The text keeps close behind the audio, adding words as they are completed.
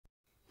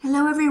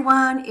Hello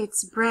everyone,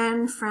 it's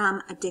Bren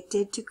from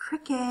Addicted to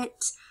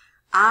Cricut.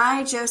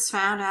 I just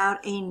found out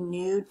a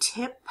new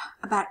tip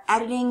about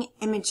editing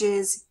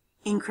images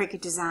in Cricut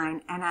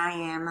Design and I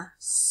am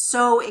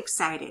so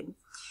excited.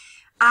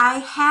 I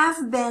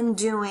have been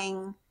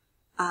doing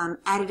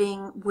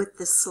editing with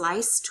the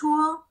slice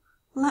tool.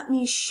 Let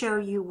me show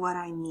you what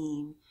I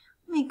mean.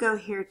 Let me go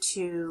here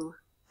to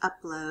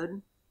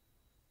upload,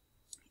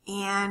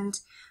 and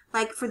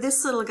like for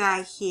this little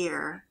guy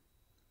here,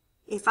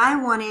 if I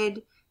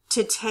wanted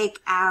to take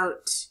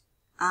out,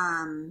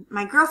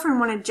 my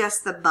girlfriend wanted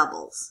just the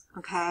bubbles,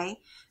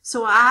 okay?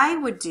 So I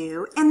would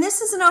do, and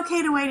this is an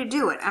okay way to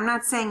do it. I'm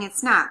not saying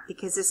it's not,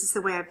 because this is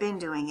the way I've been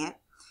doing it,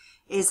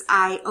 is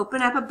I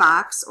open up a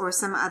box or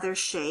some other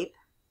shape,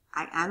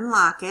 I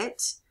unlock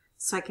it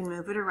so I can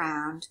move it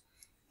around,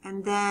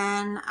 and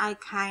then I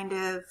kind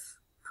of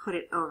put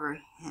it over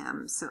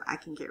him so I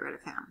can get rid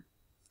of him.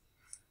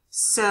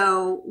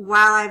 So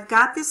while I've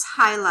got this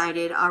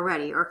highlighted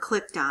already or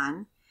clicked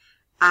on,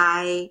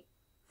 I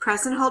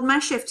press and hold my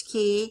shift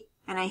key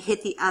and I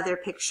hit the other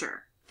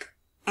picture.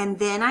 And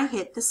then I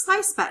hit the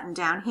slice button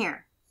down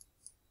here.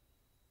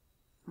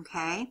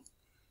 Okay?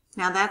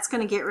 Now that's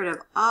going to get rid of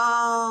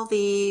all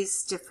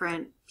these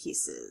different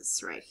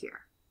pieces right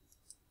here.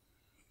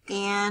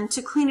 And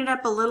to clean it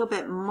up a little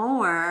bit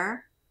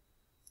more,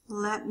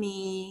 let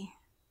me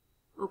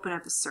open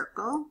up a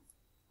circle.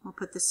 We'll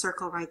put the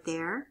circle right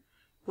there.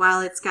 While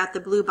it's got the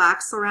blue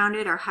box around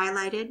it or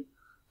highlighted,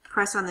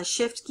 press on the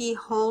shift key,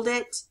 hold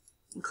it,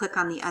 and click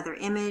on the other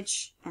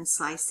image and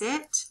slice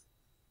it.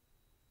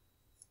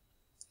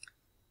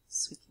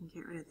 So we can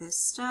get rid of this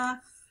stuff.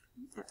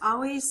 It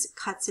always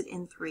cuts it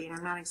in three, and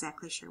I'm not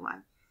exactly sure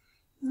why.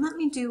 And let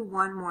me do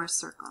one more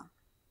circle.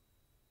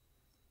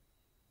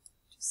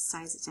 Just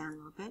size it down a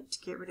little bit to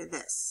get rid of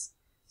this.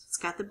 So it's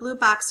got the blue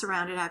box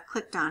around it. I've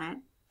clicked on it.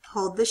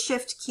 Hold the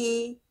shift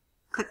key,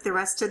 click the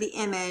rest of the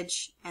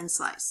image, and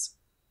slice.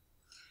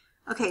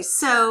 Okay,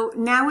 so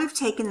now we've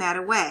taken that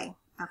away,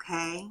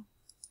 okay?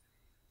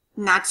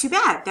 Not too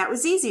bad. That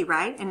was easy,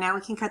 right? And now we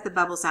can cut the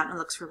bubbles out and it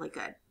looks really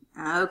good.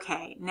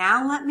 Okay,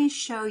 now let me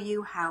show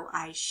you how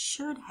I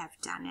should have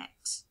done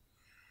it.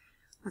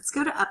 Let's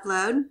go to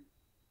upload,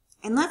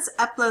 and let's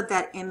upload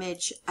that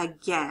image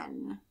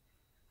again.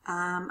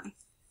 I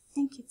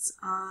think it's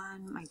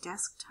on my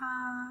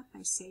desktop.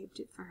 I saved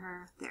it for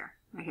her. There,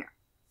 right here.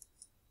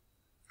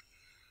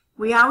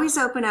 We always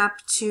open up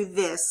to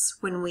this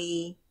when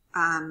we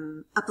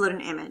upload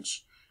an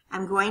image.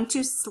 I'm going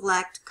to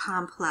select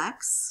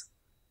complex,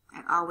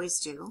 I always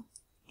do,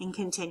 and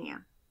continue.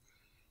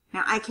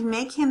 Now I can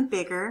make him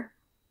bigger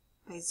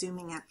by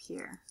zooming up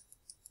here.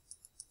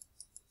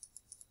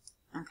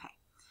 Okay.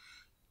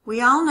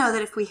 We all know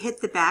that if we hit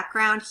the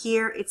background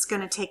here, it's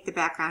going to take the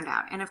background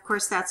out. And of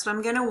course that's what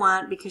I'm going to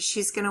want, because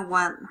she's going to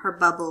want her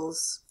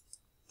bubbles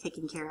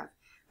taken care of.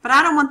 But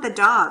I don't want the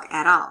dog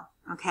at all,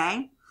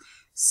 okay?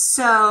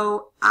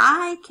 So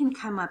I can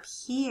come up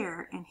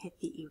here and hit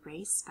the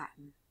erase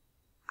button.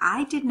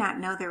 I did not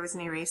know there was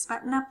an erase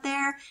button up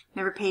there,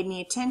 never paid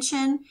any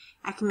attention.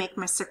 I can make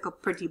my circle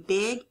pretty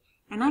big,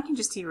 and I can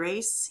just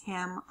erase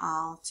him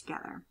all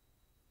together.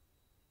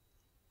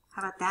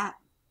 How about that?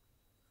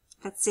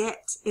 That's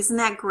it. Isn't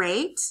that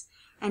great?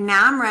 And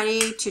now I'm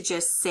ready to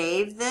just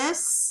save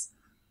this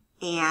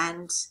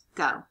and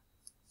go.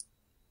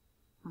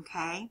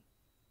 Okay?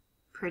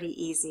 Pretty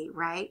easy,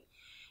 right?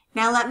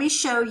 Now let me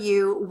show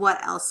you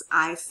what else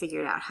I've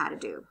figured out how to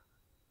do.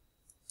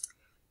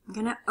 I'm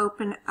going to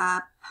open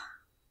up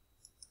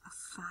a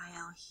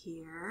file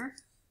here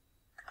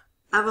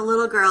of a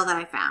little girl that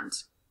I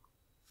found.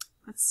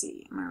 Let's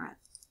see, am I right?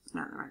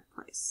 Not in the right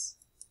place.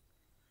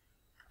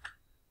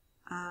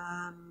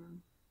 I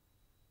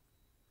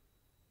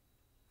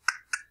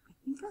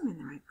think I'm in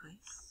the right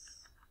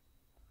place.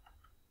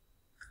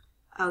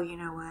 Oh, you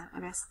know what? I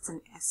guess it's an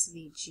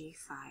SVG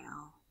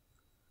file.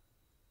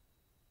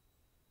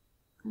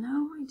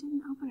 No, I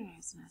didn't open it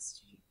as an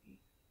SVG.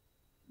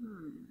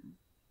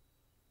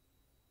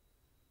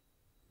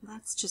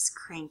 That's just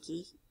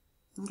cranky.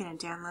 I'm going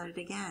to download it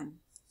again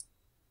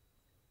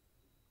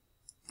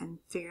and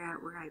figure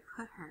out where I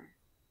put her.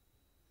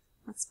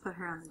 Let's put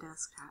her on the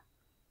desktop.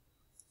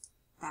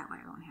 That way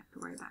I won't have to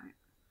worry about it.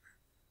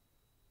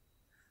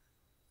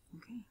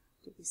 Okay,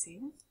 did we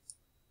save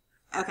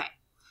it? Okay,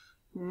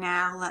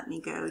 now let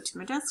me go to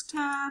my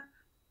desktop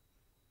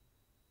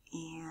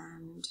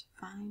and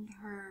find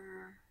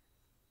her.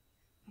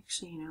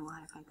 Actually, you know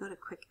what? If I go to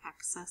quick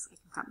access, I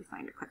can probably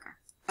find her quicker.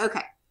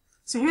 Okay,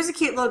 so here's a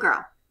cute little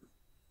girl.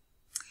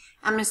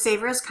 I'm going to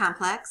save her as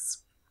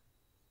complex.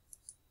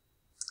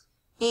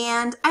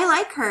 And I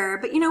like her,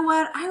 but you know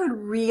what? I would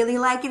really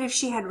like it if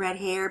she had red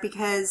hair,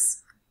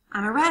 because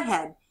I'm a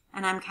redhead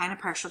and I'm kind of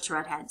partial to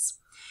redheads.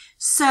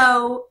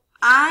 So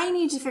I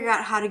need to figure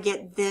out how to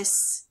get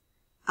this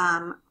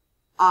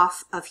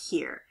off of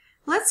here.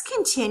 Let's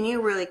continue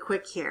really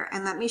quick here,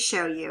 and let me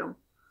show you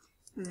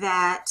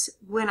that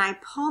when I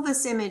pull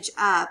this image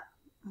up,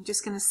 I'm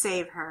just going to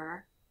save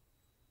her.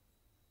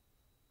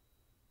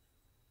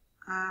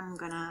 I'm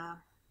going to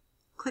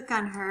click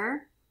on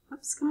her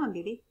Whoops, come on,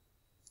 baby.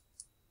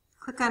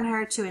 Click on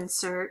her to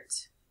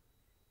insert.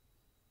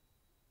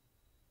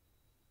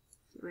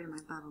 Get rid of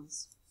my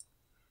bubbles.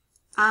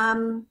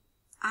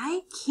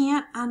 I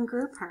can't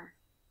ungroup her.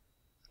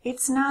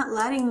 It's not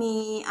letting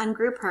me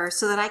ungroup her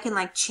so that I can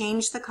like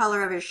change the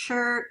color of her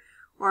shirt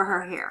or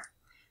her hair.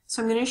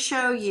 So I'm going to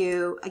show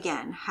you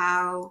again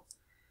how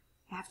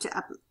I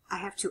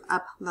have to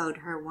upload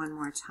her one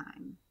more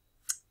time.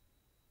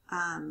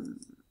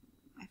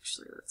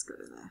 Actually, let's go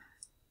to the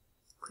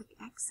quick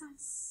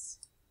access.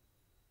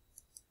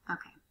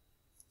 Okay.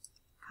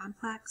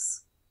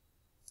 Complex.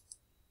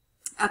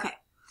 Okay.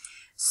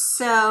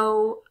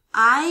 So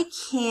I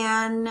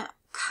can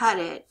cut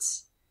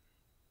it,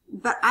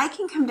 but I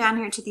can come down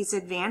here to these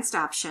advanced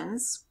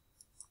options,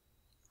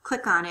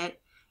 click on it,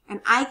 and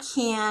I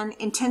can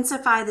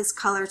intensify this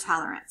color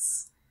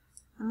tolerance.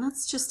 And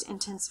let's just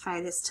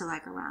intensify this to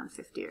like around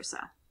 50 or so.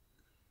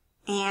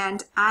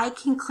 And I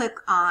can click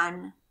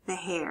on the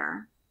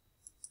hair.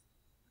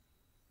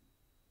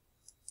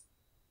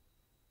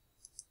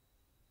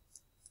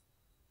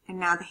 And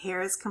now the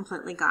hair is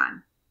completely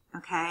gone.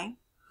 Okay?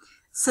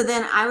 So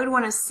then I would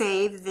want to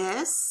save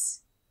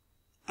this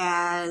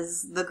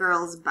as the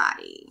girl's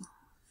body.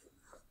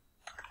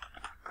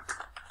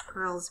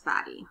 Girl's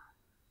body.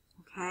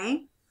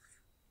 Okay?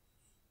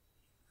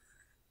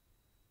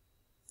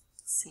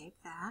 Save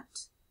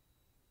that.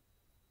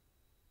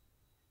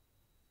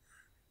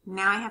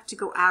 Now I have to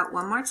go out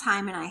one more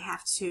time and I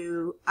have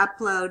to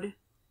upload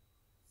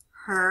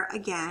her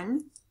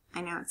again.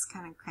 I know it's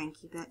kind of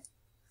cranky, but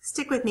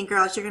stick with me,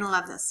 girls. You're going to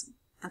love this.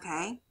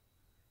 Okay?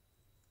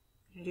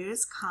 I'm going to do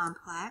this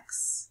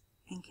complex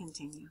and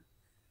continue.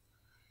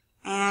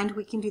 And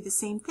we can do the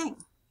same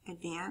thing.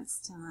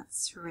 Advanced, and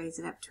let's raise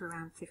it up to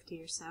around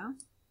 50 or so.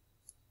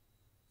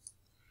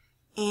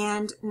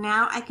 And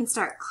now I can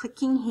start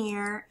clicking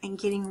here and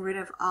getting rid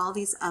of all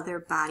these other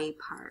body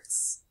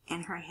parts,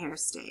 and her hair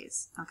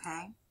stays,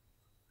 okay?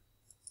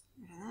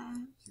 Get rid of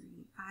that, get rid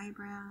of the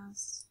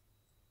eyebrows.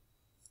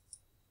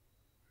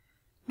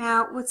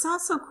 Now, what's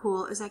also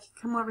cool is I can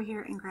come over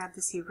here and grab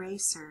this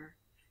eraser.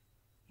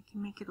 I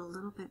can make it a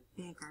little bit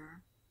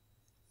bigger,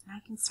 and I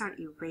can start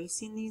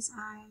erasing these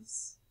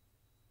eyes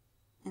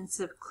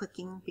instead of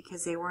clicking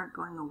because they weren't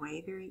going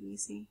away very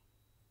easy.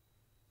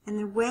 And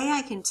the way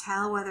I can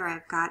tell whether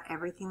I've got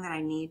everything that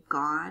I need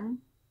gone,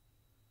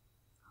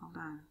 hold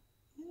on,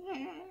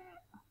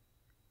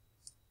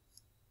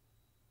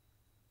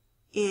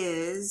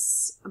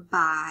 is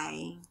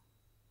by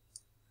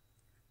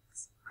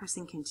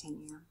pressing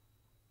continue.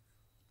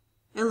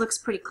 It looks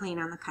pretty clean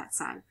on the cut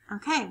side.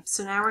 Okay,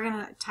 so now we're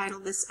going to title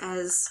this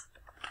as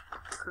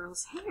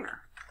Girl's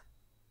Hair.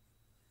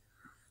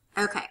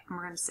 Okay, and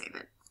we're going to save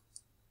it.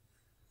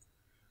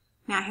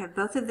 Now I have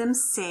both of them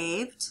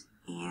saved,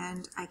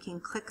 and I can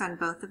click on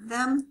both of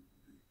them,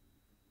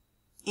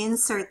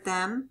 insert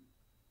them,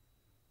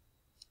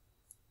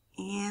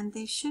 and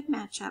they should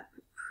match up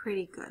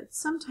pretty good.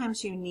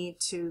 Sometimes you need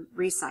to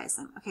resize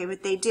them, okay,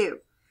 but they do.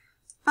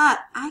 But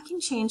I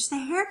can change the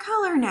hair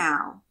color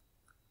now.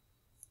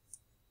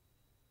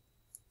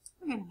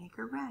 We're going to make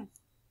her red.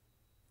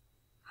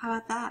 How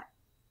about that?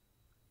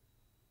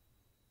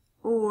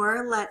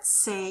 Or let's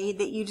say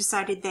that you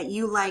decided that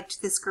you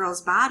liked this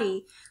girl's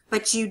body,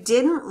 but you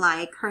didn't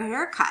like her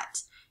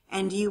haircut,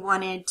 and you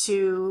wanted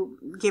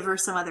to give her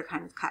some other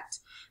kind of cut.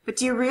 But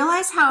do you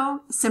realize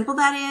how simple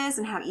that is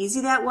and how easy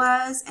that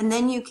was? And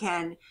then you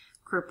can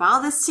group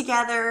all this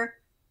together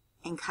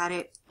and cut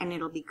it, and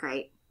it'll be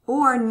great.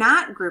 Or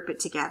not group it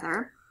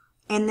together,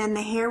 and then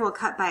the hair will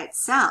cut by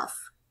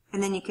itself,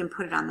 and then you can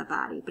put it on the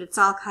body. But it's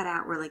all cut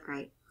out really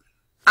great.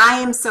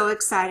 I am so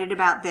excited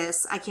about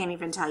this, I can't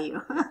even tell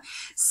you.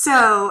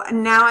 So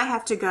now I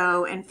have to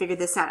go and figure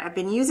this out. I've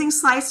been using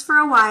Slice for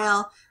a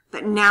while,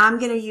 but now I'm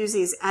going to use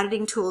these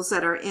editing tools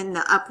that are in the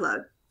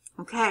upload.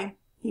 Okay,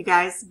 you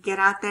guys get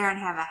out there and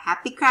have a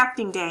happy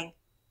crafting day.